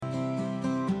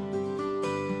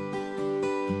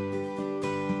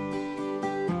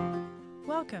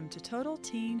Welcome to Total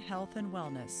Teen Health and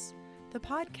Wellness, the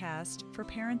podcast for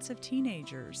parents of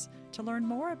teenagers to learn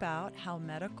more about how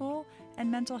medical and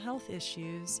mental health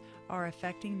issues are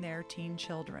affecting their teen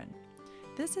children.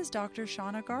 This is Dr.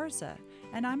 Shauna Garza,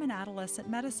 and I'm an adolescent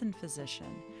medicine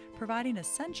physician, providing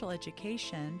essential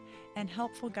education and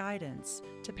helpful guidance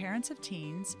to parents of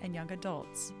teens and young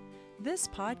adults. This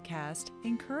podcast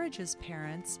encourages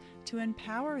parents to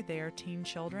empower their teen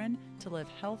children to live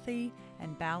healthy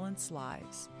and balanced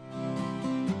lives.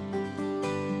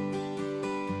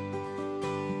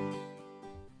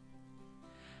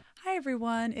 Hi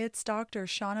everyone, it's Dr.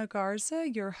 Shauna Garza,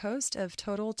 your host of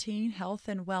Total Teen Health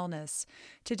and Wellness.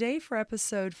 Today for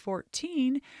episode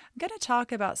 14, I'm going to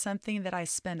talk about something that I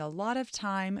spend a lot of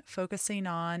time focusing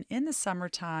on in the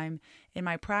summertime in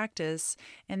my practice,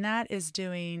 and that is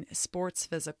doing sports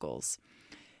physicals.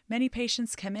 Many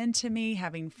patients come into me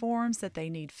having forms that they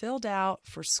need filled out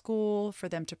for school, for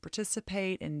them to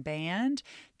participate in band,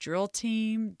 drill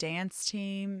team, dance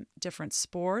team, different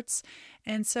sports.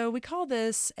 And so we call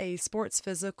this a sports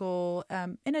physical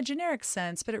in a generic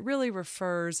sense, but it really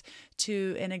refers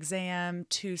to an exam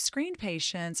to screen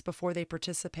patients before they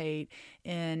participate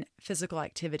in physical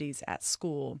activities at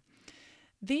school.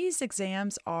 These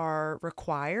exams are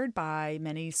required by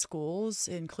many schools,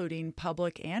 including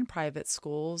public and private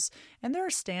schools, and there are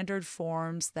standard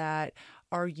forms that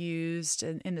are used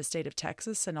in the state of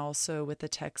Texas and also with the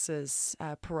Texas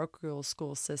parochial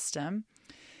school system.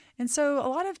 And so a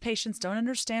lot of patients don't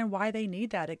understand why they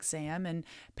need that exam, and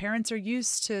parents are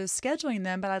used to scheduling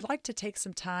them, but I'd like to take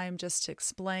some time just to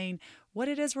explain what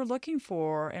it is we're looking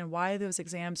for and why those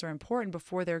exams are important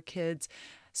before their kids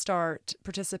start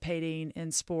participating in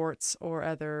sports or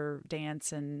other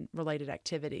dance and related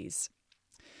activities.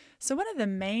 So one of the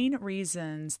main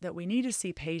reasons that we need to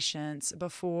see patients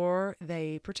before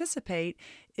they participate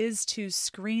is to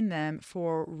screen them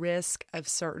for risk of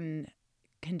certain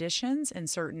conditions and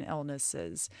certain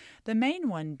illnesses, the main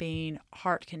one being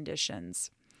heart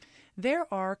conditions. There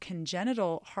are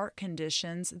congenital heart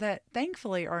conditions that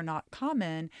thankfully are not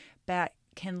common, but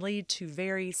can lead to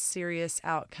very serious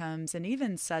outcomes and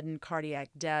even sudden cardiac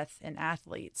death in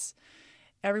athletes.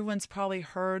 Everyone's probably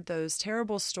heard those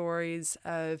terrible stories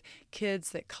of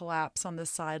kids that collapse on the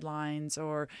sidelines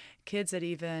or kids that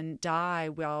even die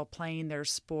while playing their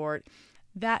sport.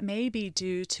 That may be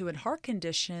due to a heart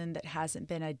condition that hasn't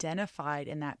been identified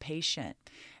in that patient.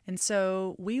 And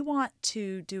so we want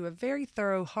to do a very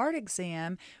thorough heart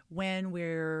exam when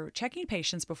we're checking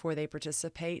patients before they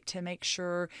participate to make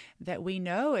sure that we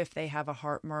know if they have a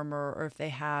heart murmur or if they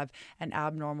have an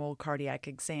abnormal cardiac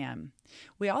exam.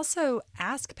 We also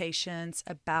ask patients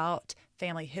about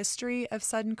family history of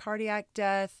sudden cardiac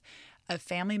death, of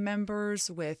family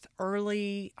members with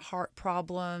early heart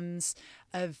problems,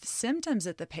 of symptoms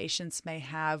that the patients may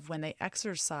have when they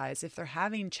exercise, if they're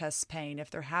having chest pain, if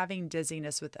they're having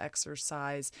dizziness with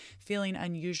exercise, feeling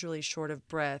unusually short of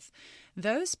breath.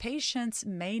 Those patients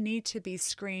may need to be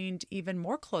screened even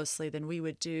more closely than we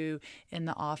would do in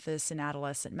the office in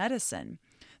adolescent medicine.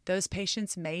 Those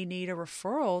patients may need a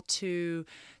referral to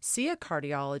see a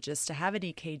cardiologist to have an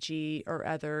EKG or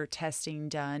other testing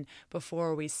done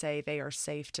before we say they are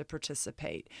safe to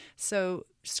participate. So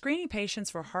screening patients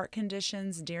for heart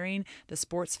conditions during the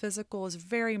sports physical is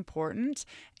very important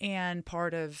and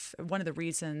part of one of the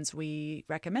reasons we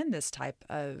recommend this type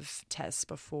of test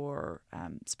before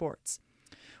sports.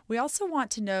 We also want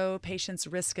to know patients'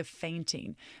 risk of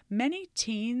fainting. Many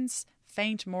teens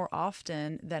faint more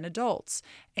often than adults,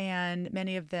 and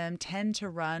many of them tend to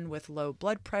run with low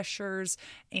blood pressures,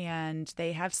 and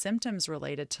they have symptoms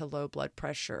related to low blood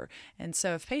pressure. And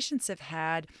so if patients have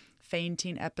had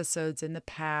fainting episodes in the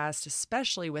past,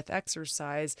 especially with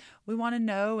exercise, we want to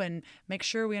know and make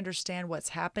sure we understand what's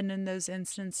happened in those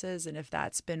instances and if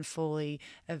that's been fully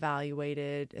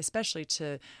evaluated, especially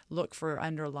to look for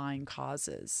underlying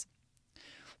causes.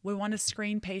 We want to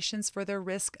screen patients for their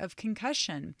risk of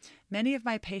concussion. Many of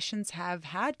my patients have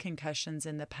had concussions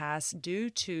in the past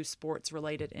due to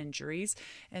sports-related injuries.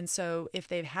 And so if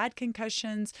they've had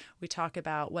concussions, we talk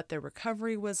about what their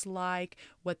recovery was like,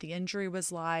 what the injury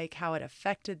was like, how it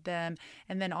affected them,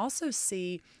 and then also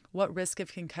see what risk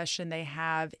of concussion they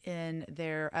have in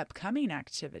their upcoming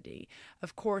activity.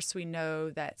 Of course, we know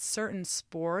that certain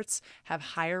sports have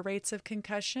higher rates of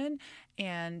concussion,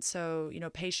 and so,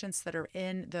 patients that are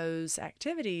in those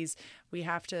activities, we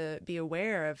have to be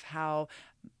aware of how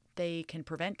they can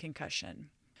prevent concussion.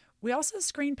 We also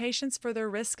screen patients for their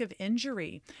risk of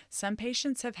injury. Some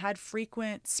patients have had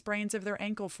frequent sprains of their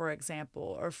ankle, for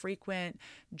example, or frequent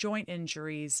joint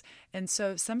injuries. And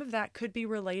so some of that could be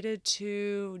related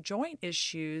to joint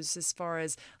issues as far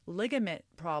as ligament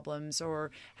problems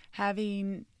or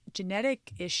having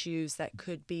genetic issues that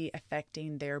could be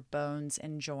affecting their bones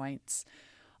and joints.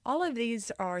 All of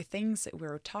these are things that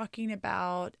we're talking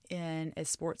about in a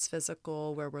sports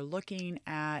physical where we're looking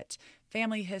at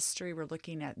family history, we're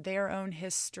looking at their own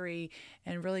history,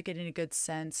 and really getting a good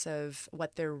sense of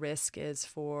what their risk is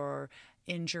for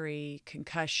injury,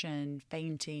 concussion,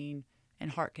 fainting,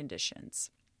 and heart conditions.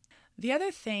 The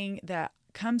other thing that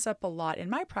comes up a lot in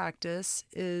my practice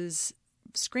is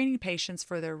screening patients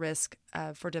for their risk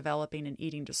for developing an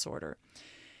eating disorder.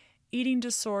 Eating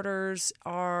disorders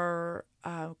are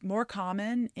more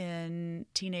common in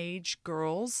teenage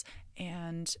girls,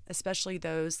 and especially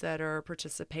those that are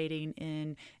participating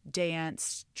in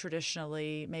dance,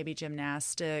 traditionally, maybe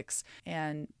gymnastics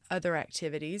and other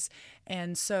activities.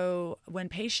 And so when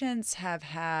patients have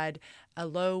had a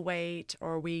low weight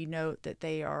or we note that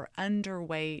they are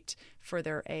underweight for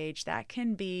their age, that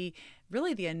can be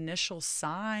really the initial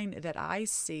sign that I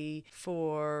see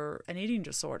for an eating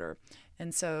disorder.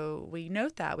 And so we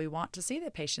note that. We want to see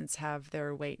that patients have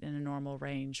their weight in a normal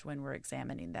range when we're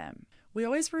examining them. We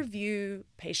always review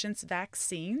patients'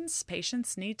 vaccines.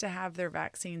 Patients need to have their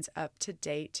vaccines up to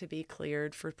date to be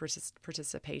cleared for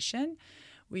participation.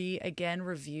 We again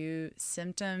review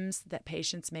symptoms that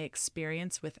patients may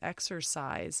experience with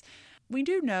exercise. We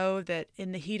do know that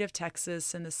in the heat of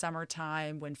Texas in the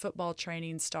summertime, when football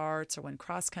training starts or when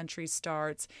cross country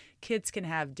starts, kids can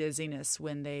have dizziness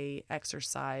when they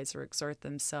exercise or exert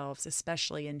themselves,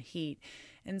 especially in heat.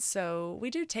 And so we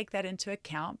do take that into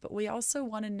account, but we also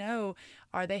want to know,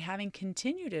 are they having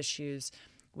continued issues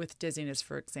with dizziness,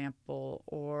 for example,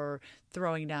 or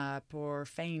throwing up or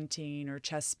fainting or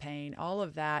chest pain, all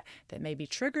of that may be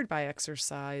triggered by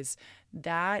exercise,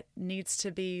 that needs to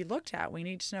be looked at. We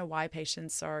need to know why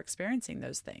patients are experiencing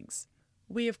those things.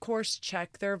 We, of course,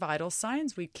 check their vital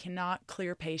signs. We cannot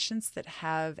clear patients that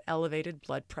have elevated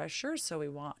blood pressure, so we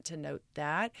want to note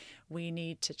that. We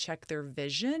need to check their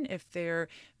vision. If their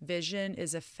vision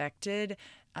is affected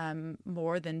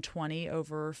more than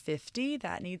 20/50,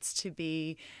 that needs to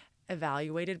be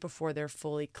evaluated before they're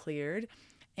fully cleared.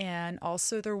 And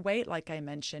also their weight, like I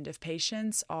mentioned. If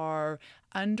patients are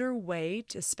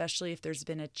underweight, especially if there's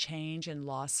been a change in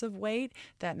loss of weight,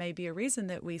 that may be a reason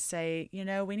that we say,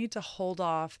 we need to hold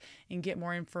off and get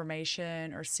more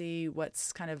information or see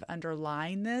what's kind of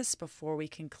underlying this before we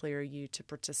can clear you to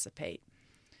participate.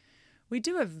 We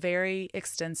do a very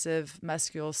extensive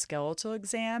musculoskeletal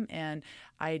exam, and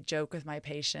I joke with my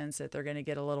patients that they're going to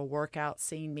get a little workout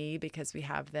seeing me because we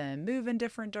have them move in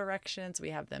different directions.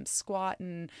 We have them squat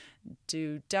and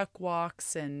do duck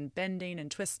walks and bending and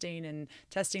twisting and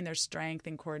testing their strength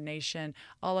and coordination.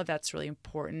 All of that's really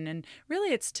important. And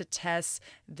really it's to test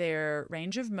their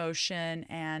range of motion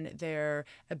and their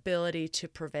ability to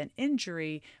prevent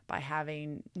injury by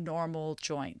having normal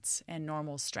joints and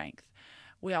normal strength.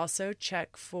 We also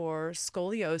check for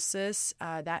scoliosis.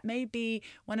 That may be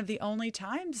one of the only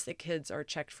times that kids are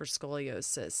checked for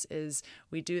scoliosis, is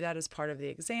we do that as part of the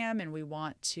exam, and we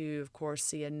want to, of course,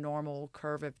 see a normal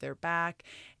curve of their back.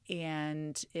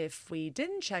 And if we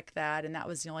didn't check that, and that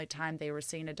was the only time they were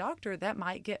seeing a doctor, that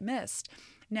might get missed.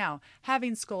 Now,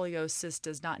 having scoliosis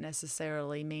does not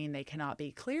necessarily mean they cannot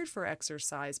be cleared for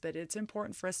exercise, but it's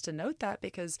important for us to note that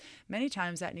because many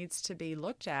times that needs to be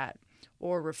looked at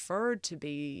or referred to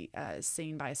be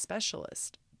seen by a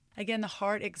specialist. Again, the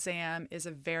heart exam is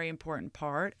a very important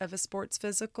part of a sports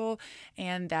physical,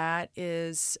 and that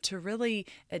is to really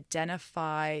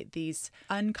identify these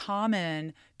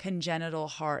uncommon congenital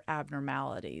heart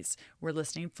abnormalities. We're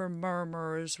listening for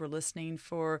murmurs, we're listening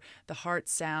for the heart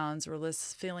sounds, we're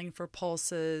feeling for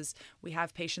pulses. We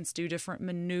have patients do different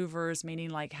maneuvers,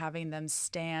 meaning like having them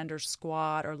stand or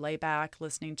squat or lay back,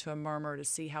 listening to a murmur to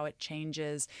see how it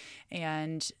changes.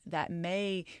 And that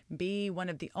may be one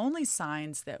of the only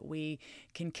signs that we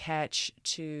can catch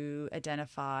to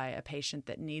identify a patient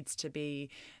that needs to be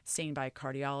seen by a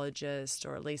cardiologist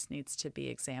or at least needs to be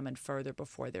examined further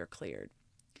before they're cleared.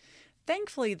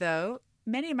 Thankfully, though,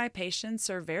 many of my patients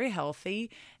are very healthy,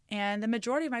 and the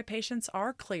majority of my patients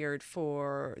are cleared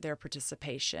for their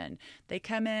participation. They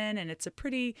come in and it's a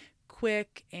pretty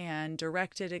quick and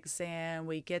directed exam.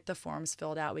 We get the forms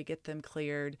filled out, we get them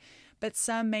cleared. but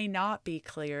some may not be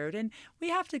cleared. And we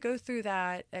have to go through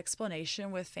that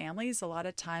explanation with families. A lot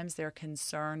of times they're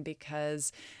concerned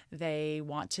because they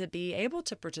want to be able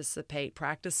to participate.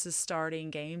 Practice is starting,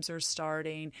 games are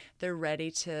starting, they're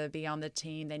ready to be on the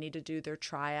team, they need to do their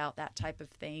tryout, that type of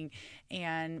thing.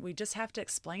 And we just have to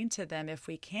explain to them, if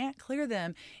we can't clear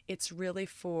them, it's really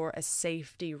for a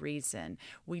safety reason.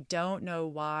 We don't know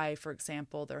why, for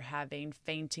example, they're having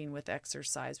fainting with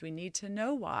exercise. We need to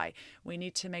know why. We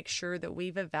need to make sure that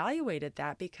we've evaluated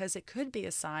that, because it could be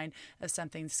a sign of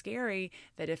something scary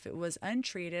that, if it was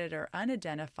untreated or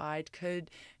unidentified, could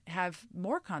have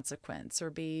more consequence or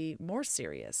be more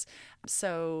serious.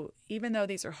 So even though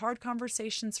these are hard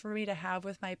conversations for me to have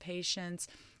with my patients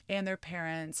and their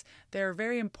parents, they're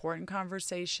very important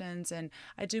conversations, and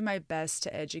I do my best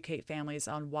to educate families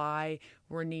on why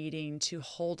we're needing to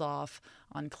hold off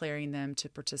on clearing them to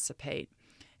participate.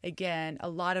 Again, a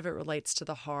lot of it relates to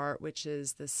the heart, which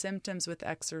is the symptoms with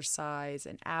exercise,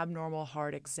 an abnormal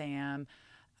heart exam,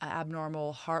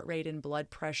 abnormal heart rate and blood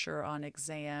pressure on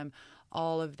exam.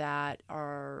 All of that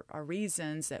are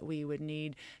reasons that we would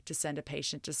need to send a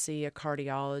patient to see a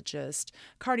cardiologist.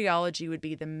 Cardiology would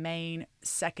be the main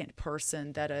second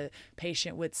person that a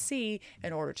patient would see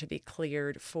in order to be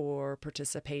cleared for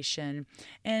participation.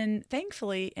 And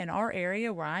thankfully, in our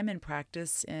area where I'm in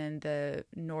practice, in the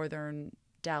northern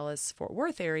Dallas-Fort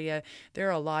Worth area, there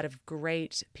are a lot of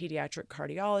great pediatric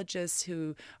cardiologists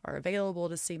who are available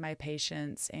to see my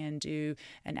patients and do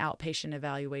an outpatient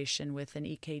evaluation with an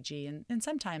EKG and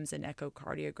sometimes an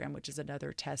echocardiogram, which is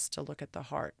another test to look at the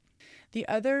heart. The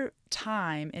other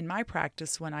time in my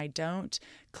practice when I don't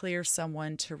clear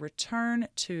someone to return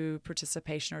to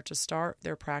participation or to start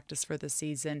their practice for the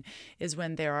season is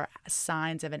when there are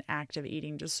signs of an active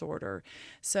eating disorder.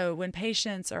 So when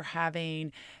patients are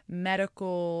having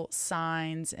medical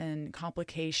signs and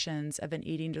complications of an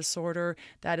eating disorder,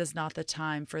 that is not the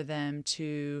time for them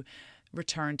to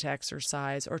return to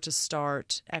exercise or to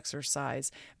start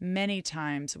exercise. Many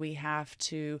times we have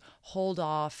to hold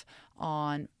off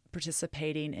on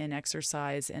participating in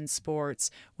exercise and sports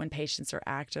when patients are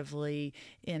actively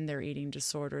in their eating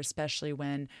disorder, especially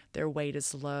when their weight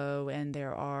is low and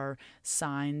there are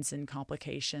signs and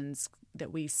complications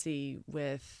that we see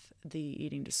with the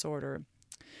eating disorder.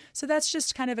 So that's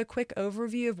just kind of a quick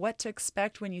overview of what to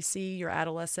expect when you see your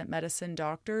adolescent medicine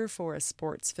doctor for a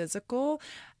sports physical.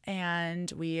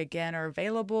 And we, again, are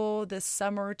available this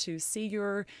summer to see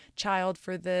your child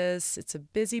for this. It's a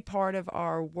busy part of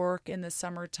our work in the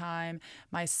summertime.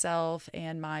 Myself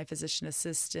and my physician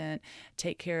assistant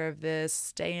take care of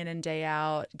this day in and day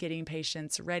out, getting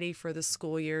patients ready for the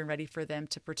school year and ready for them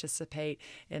to participate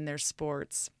in their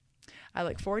sports. I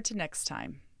look forward to next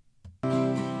time.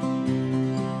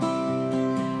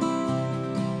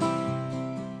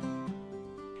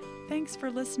 Thanks for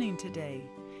listening today.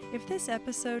 If this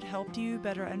episode helped you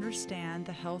better understand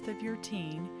the health of your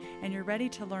teen and you're ready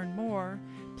to learn more,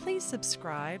 please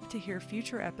subscribe to hear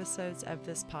future episodes of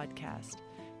this podcast.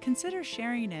 Consider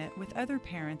sharing it with other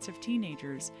parents of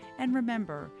teenagers, and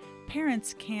remember,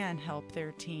 parents can help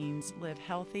their teens live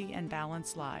healthy and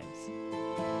balanced lives.